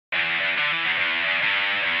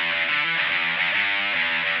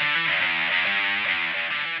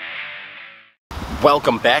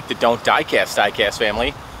Welcome back to Don't Diecast, Diecast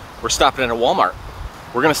family. We're stopping at a Walmart.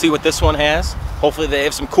 We're gonna see what this one has. Hopefully they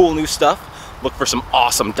have some cool new stuff. Look for some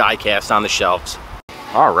awesome diecast on the shelves.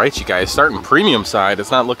 All right, you guys, starting premium side,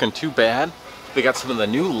 it's not looking too bad. They got some of the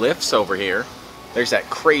new lifts over here. There's that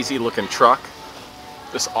crazy looking truck.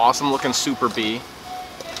 This awesome looking Super B.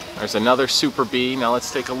 There's another Super B. Now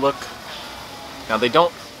let's take a look. Now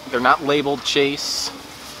they're not labeled Chase.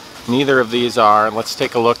 Neither of these are. Let's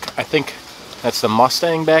take a look. I think that's the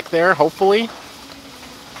Mustang back there, hopefully.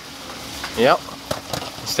 Yep.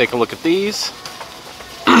 Let's take a look at these.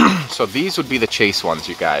 So these would be the Chase ones,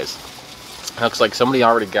 you guys. Looks like somebody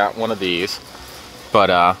already got one of these.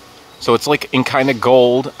 But, so it's like in kind of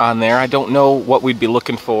gold on there. I don't know what we'd be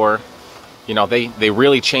looking for. You know, they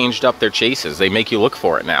really changed up their Chases. They make you look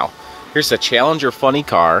for it now. Here's the Challenger funny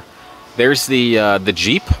car. There's the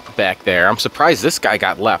Jeep back there. I'm surprised this guy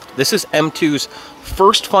got left. This is M2's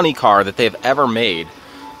first funny car that they've ever made.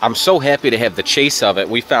 I'm so happy to have the Chase of it.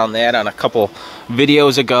 We found that on a couple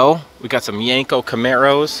videos ago. We got some Yanko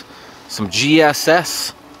Camaros, some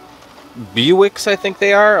GSS Buicks, I think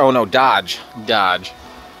they are. Oh no, Dodge.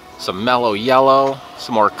 Some mellow yellow,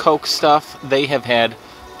 some more Coke stuff. They have had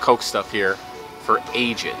Coke stuff here for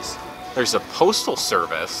ages. There's a Postal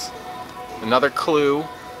Service, another Clue.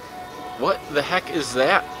 What the heck is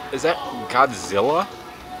that? Is that Godzilla?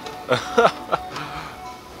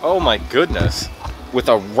 Oh my goodness. With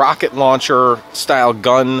a rocket launcher style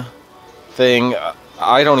gun thing.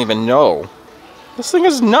 I don't even know. This thing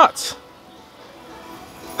is nuts.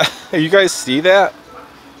 You guys see that?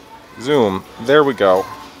 Zoom. There we go.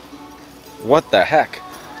 What the heck?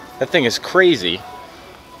 That thing is crazy.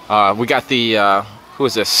 We got the, who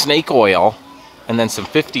is this? Snake Oil. And then some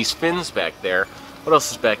 50s fins back there. What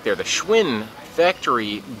else is back there? The Schwinn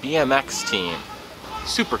Factory BMX team.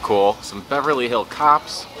 Super cool. Some Beverly Hill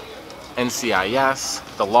Cops.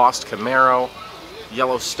 NCIS. The Lost Camaro.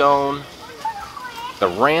 Yellowstone. The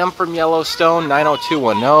Ram from Yellowstone.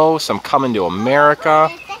 90210. Some Coming to America.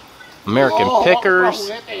 American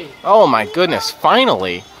Pickers. Oh my goodness.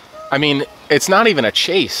 Finally. I mean, it's not even a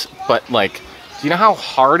Chase. But like, do you know how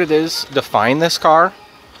hard it is to find this car?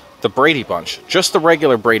 The Brady Bunch. Just the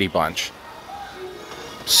regular Brady Bunch.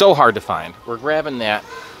 So hard to find. We're grabbing that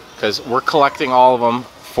because we're collecting all of them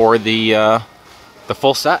for the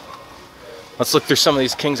full set. Let's look through some of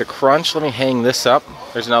these Kings of Crunch. Let me hang this up.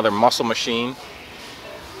 There's another Muscle Machine.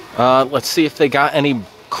 Let's see if they got any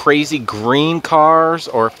crazy green cars,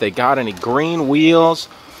 or if they got any green wheels,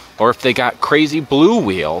 or if they got crazy blue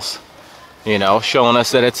wheels. You know, showing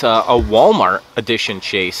us that it's a Walmart edition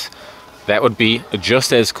Chase. That would be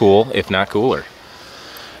just as cool, if not cooler.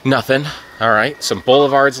 Nothing. All right, some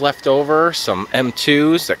Boulevards left over, some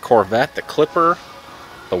M2s, the Corvette, the Clipper,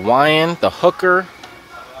 the Wyand, the Hooker.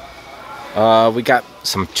 We got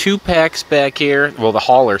some 2-packs back here. Well, the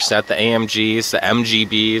hauler set, the AMGs, the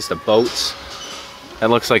MGBs, the boats. That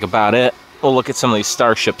looks like about it. We'll look at some of these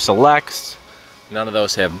Starship Selects. None of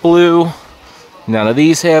those have blue. None of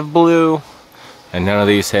these have blue. And none of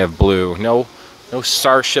these have blue. No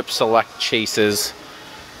Starship Select Chases.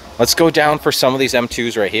 Let's go down for some of these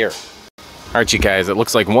M2s right here. Alright, you guys, it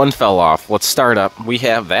looks like one fell off. Let's start up. We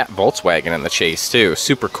have that Volkswagen in the Chase too.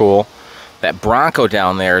 Super cool. That Bronco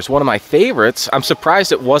down there is one of my favorites. I'm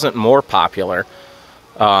surprised it wasn't more popular.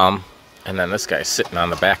 And then this guy's sitting on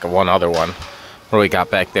the back of one other one. What do we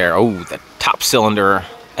got back there? Oh, the top cylinder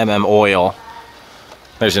MM Oil.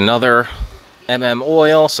 There's another MM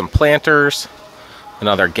Oil, some planters,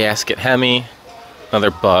 another gasket Hemi,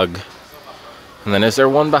 another Bug. And then is there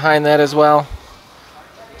one behind that as well?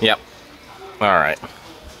 Yep. Alright.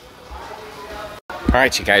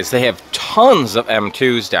 Alright, you guys, they have tons of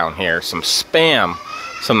M2s down here. Some Spam,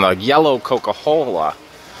 some of the yellow Coca-Cola.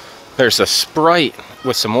 There's a Sprite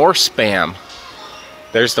with some more Spam.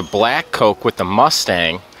 There's the black Coke with the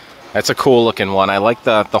Mustang. That's a cool looking one. I like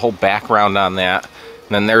the whole background on that.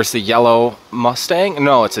 And then there's the yellow Mustang.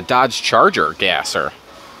 No, it's a Dodge Charger gasser.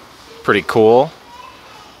 Pretty cool.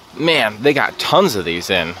 Man, they got tons of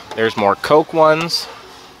these in. There's more Coke ones.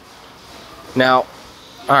 Now,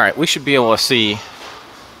 alright, we should be able to see.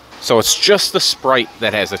 So it's just the Sprite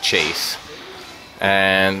that has a Chase.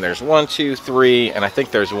 And there's 1, 2, 3, and I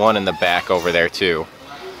think there's one in the back over there too.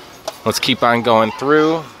 Let's keep on going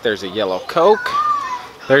through. There's a yellow Coke.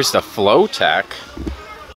 There's the Flowtech.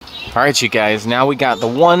 Alright, you guys, now we got the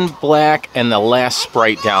one black and the last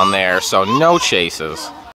Sprite down there, so no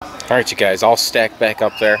Chases. Alright, you guys, all stacked back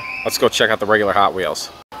up there. Let's go check out the regular Hot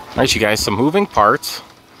Wheels. Alright, you guys, some moving parts.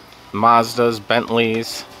 Mazdas,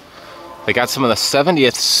 Bentleys. They got some of the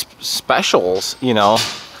 70th specials, you know.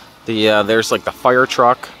 There's like the fire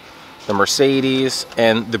truck. the Mercedes,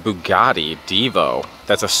 and the Bugatti Divo.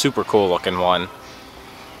 That's a super cool looking one.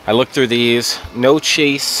 I looked through these, no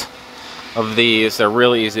chase of these. They're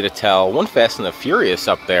really easy to tell. One Fast and the Furious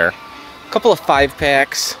up there. A couple of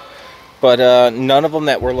 5-packs, but none of them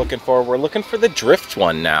that we're looking for. We're looking for the drift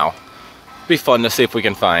one now. Be fun to see if we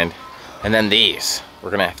can find. And then these. We're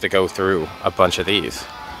gonna have to go through a bunch of these.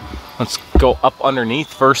 Let's go up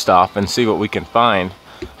underneath first off and see what we can find.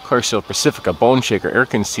 Clarksville Pacifica, Bone Shaker, Air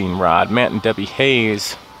Conditioning Rod, Matt and Debbie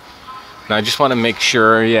Hayes. And I just want to make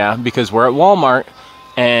sure, yeah, because we're at Walmart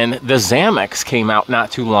and the Zamacs came out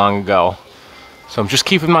not too long ago. So I'm just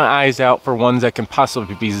keeping my eyes out for ones that can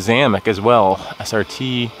possibly be Zamac as well.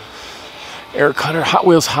 SRT, Air Cutter, Hot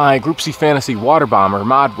Wheels High, Group C Fantasy, Water Bomber,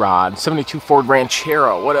 Mod Rod, 72 Ford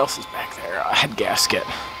Ranchero. What else is back there? Head gasket.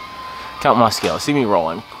 Count Muscular, See Me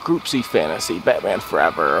Rolling, Group C Fantasy, Batman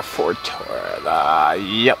Forever, Ford Tour.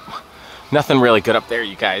 Yep. Nothing really good up there,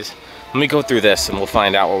 you guys. Let me go through this and we'll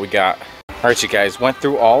find out what we got. Alright, you guys, went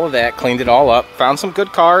through all of that, cleaned it all up, found some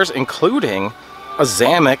good cars, including a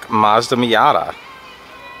Zamac Mazda Miata.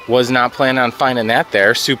 Was not planning on finding that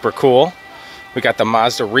there. Super cool. We got the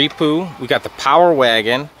Mazda Repu, we got the Power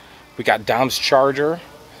Wagon, we got Dom's Charger.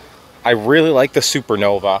 I really like the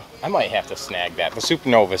Supernova. I might have to snag that. The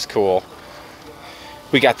Supernova is cool.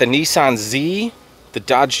 We got the Nissan Z, the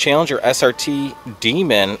Dodge Challenger SRT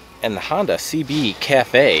Demon, and the Honda CB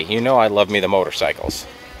Cafe. You know I love me the motorcycles.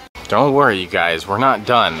 Don't worry, you guys, we're not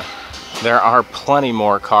done. There are plenty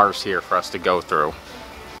more cars here for us to go through.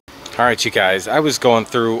 Alright, you guys, I was going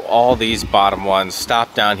through all these bottom ones,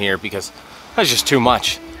 stopped down here because that's just too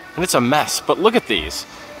much. And it's a mess, but look at these.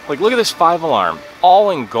 Like, look at this 5-alarm, all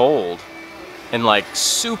in gold and like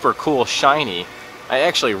super cool shiny. I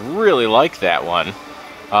actually really like that one.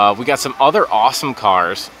 We got some other awesome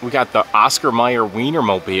cars. We got the Oscar Mayer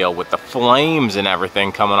Wienermobile with the flames and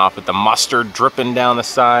everything coming off with the mustard dripping down the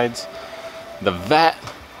sides. The Vet.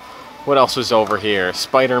 What else was over here?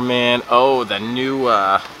 Spider-Man. Oh, the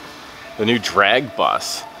new drag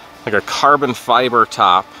bus. Like a carbon fiber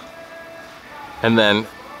top. And then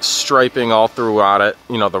striping all throughout it,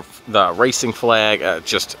 you know, the racing flag,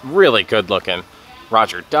 just really good looking.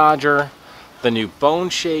 Roger Dodger, the new Bone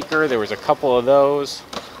Shaker, there was a couple of those.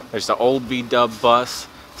 There's the old B-dub bus,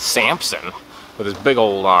 Samson with his big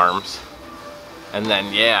old arms, and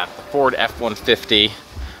then yeah, the Ford F-150,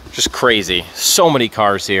 just crazy. So many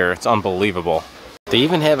cars here, it's unbelievable. They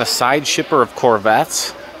even have a side shipper of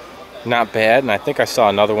Corvettes, not bad, and I think I saw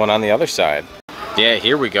another one on the other side. Yeah,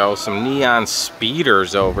 here we go, some neon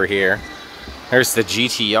speeders over here. There's the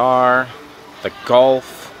GTR, the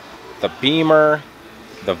Golf, the Beamer,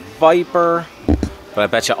 the Viper, but I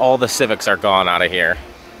bet you all the Civics are gone out of here.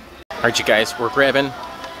 Alright, you guys, we're grabbing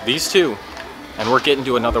these two, and we're getting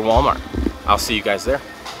to another Walmart. I'll see you guys there.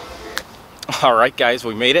 Alright guys,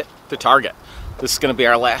 we made it to Target. This is going to be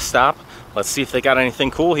our last stop. Let's see if they got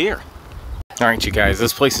anything cool here. Alright, you guys,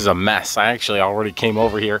 this place is a mess. I actually already came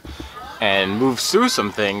over here and moved through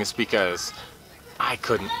some things because I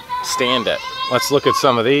couldn't stand it. Let's look at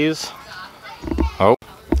some of these. Oh,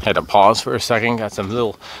 had to pause for a second. Got some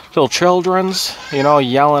little children's, you know,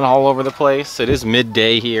 yelling all over the place. It is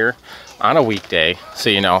midday here on a weekday,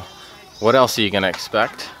 so you know, what else are you gonna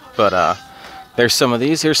expect? But there's some of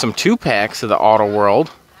these. Here's some 2-packs of the Auto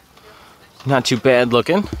World. Not too bad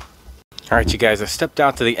looking. Alright, you guys, I stepped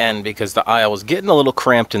out to the end because the aisle was getting a little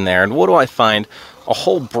cramped in there, and what do I find? A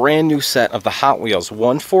whole brand new set of the Hot Wheels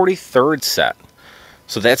 143rd set.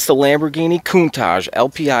 So that's the Lamborghini Countach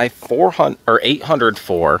LPI 400 or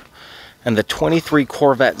 804 and the 23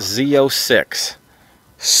 Corvette Z06.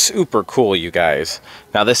 Super cool, you guys.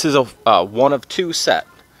 Now this is a 1 of 2 set.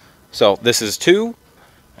 So this is 2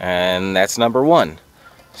 and that's number 1.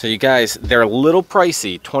 So you guys, they're a little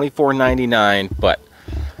pricey, $24.99, but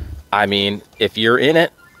I mean, if you're in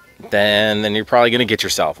it, then you're probably gonna get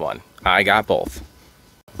yourself one. I got both.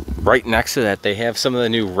 Right next to that, they have some of the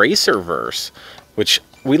new Racerverse, which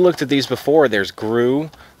we looked at these before. There's Gru,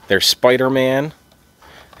 there's Spider-Man,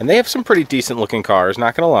 and they have some pretty decent looking cars,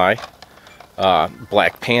 not gonna lie.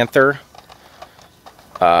 Black Panther,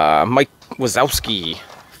 Mike Wazowski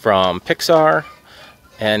from Pixar,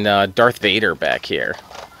 and Darth Vader back here.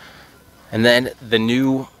 And then the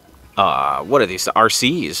new, what are these, the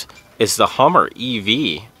RCs, is the Hummer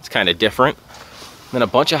EV. It's kind of different. Then a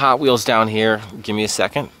bunch of Hot Wheels down here. Give me a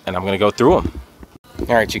second, and I'm going to go through them.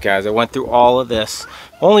 All right, you guys, I went through all of this.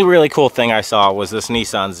 The only really cool thing I saw was this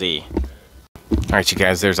Nissan Z. All right, you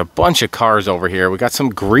guys, there's a bunch of cars over here. We got some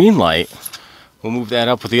green light. We'll move that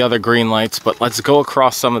up with the other green lights, but let's go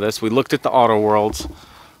across some of this. We looked at the Auto Worlds,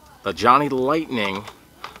 the Johnny Lightning,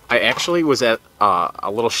 I actually was at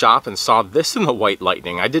a little shop and saw this in the White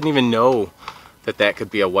Lightning. I didn't even know that that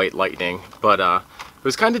could be a White Lightning, but it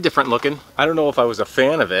was kind of different looking. I don't know if I was a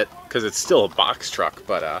fan of it because it's still a box truck,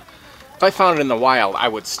 but if I found it in the wild, I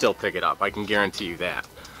would still pick it up. I can guarantee you that.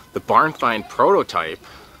 The Barn Find prototype,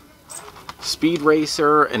 Speed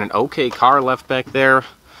Racer, and an OK car left back there.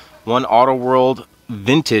 One Auto World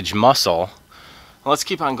vintage muscle. Let's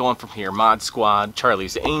keep on going from here. Mod Squad,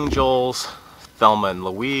 Charlie's Angels, Thelma and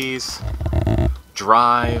Louise,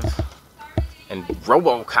 Drive, and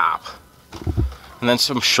RoboCop. And then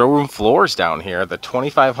some showroom floors down here. The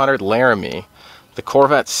 2500 Laramie, the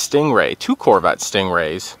Corvette Stingray, 2 Corvette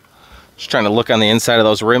Stingrays. Just trying to look on the inside of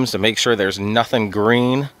those rims to make sure there's nothing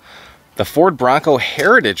green. The Ford Bronco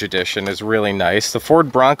Heritage Edition is really nice. The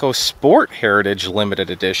Ford Bronco Sport Heritage Limited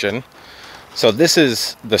Edition. So this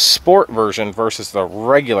is the sport version versus the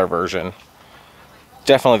regular version.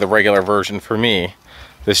 Definitely the regular version for me.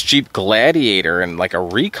 This Jeep Gladiator in like a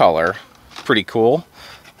recolor, pretty cool.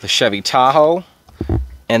 The Chevy Tahoe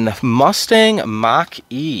and the Mustang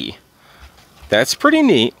Mach-E. That's pretty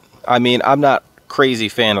neat. I mean, I'm not a crazy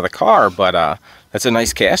fan of the car, but that's a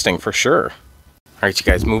nice casting for sure. All right, you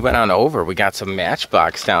guys, moving on over. We got some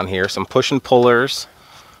Matchbox down here, some push and pullers,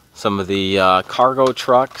 some of the cargo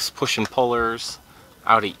trucks, push and pullers,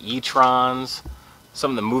 Audi e-trons,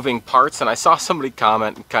 some of the moving parts. And I saw somebody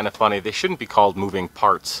comment, kind of funny, they shouldn't be called moving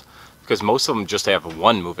parts because most of them just have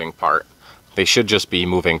one moving part. They should just be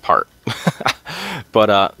moving part.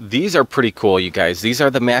 But these are pretty cool, you guys. These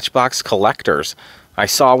are the Matchbox collectors. I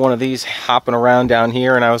saw one of these hopping around down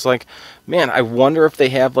here and I was like, man, I wonder if they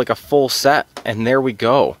have like a full set. And there we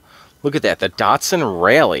go. Look at that, the Datsun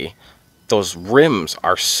Rally. Those rims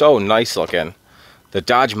are so nice looking. The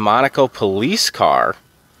Dodge Monaco police car.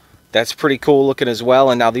 That's pretty cool looking as well.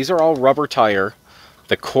 And now these are all rubber tire.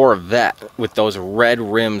 The Corvette with those red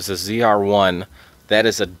rims, the ZR1. That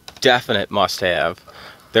is a definite must-have.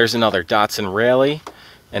 There's another Datsun Rally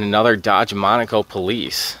and another Dodge Monaco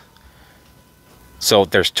Police. So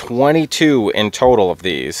there's 22 in total of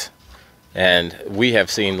these, and we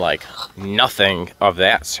have seen like nothing of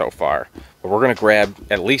that so far. But we're gonna grab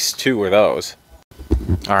at least 2 of those.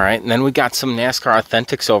 All right, and then we got some NASCAR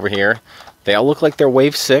Authentics over here. They all look like they're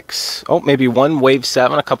Wave 6. Oh, maybe one Wave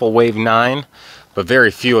 7, a couple Wave 9, but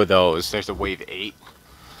very few of those. There's a Wave 8.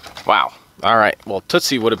 Wow. All right, well,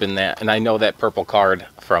 Tootsie would have been that, and I know that purple card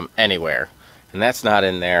from anywhere, and that's not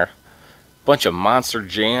in there. Bunch of Monster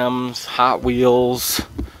Jams, Hot Wheels,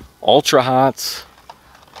 Ultra Hots.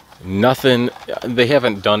 Nothing. They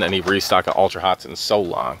haven't done any restock of Ultra Hots in so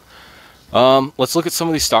long. Let's look at some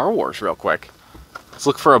of these Star Wars real quick. Let's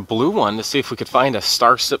look for a blue one to see if we could find a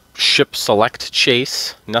Starship Select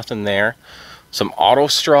Chase. Nothing there. Some Auto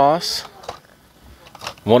Straws.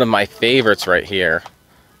 One of my favorites right here.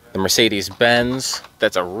 The Mercedes-Benz.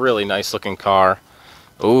 That's a really nice looking car.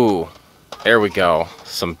 Ooh, there we go.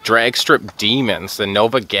 Some drag strip demons. The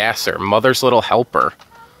Nova Gasser, Mother's Little Helper.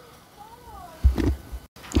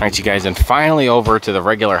 Alright, you guys, and finally over to the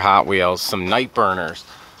regular Hot Wheels. Some Night Burners,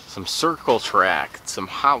 some Circle Track, some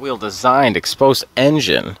Hot Wheel designed exposed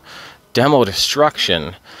engine, Demo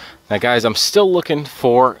Destruction. Now, guys, I'm still looking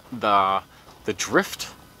for the Drift,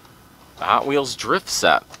 the Hot Wheels Drift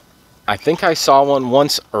set. I think I saw one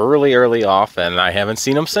once early off, and I haven't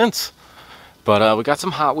seen them since. But we got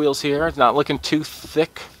some Hot Wheels here. It's not looking too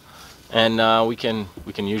thick, and we can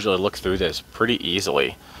usually look through this pretty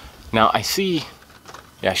easily. Now I see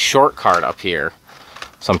a short card up here,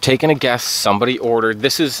 so I'm taking a guess. Somebody ordered.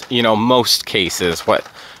 This is, you know, most cases what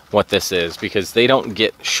this is, because they don't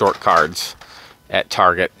get short cards at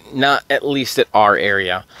Target, not at least at our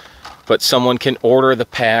area. But someone can order the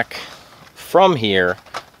pack from here,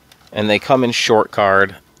 and they come in short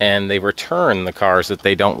card, and they return the cars that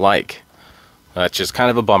they don't like. That's just kind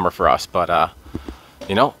of a bummer for us, but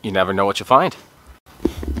you know, you never know what you find.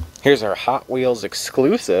 Here's our Hot Wheels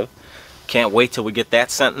exclusive. Can't wait till we get that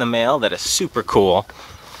sent in the mail. That is super cool.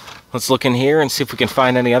 Let's look in here and see if we can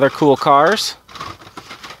find any other cool cars.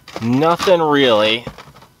 Nothing really.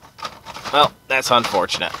 Well, that's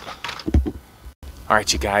unfortunate.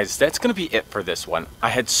 Alright, you guys, that's going to be it for this one. I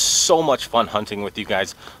had so much fun hunting with you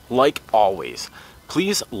guys, like always.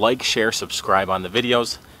 Please like, share, subscribe on the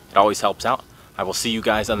videos. It always helps out. I will see you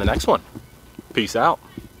guys on the next one. Peace out.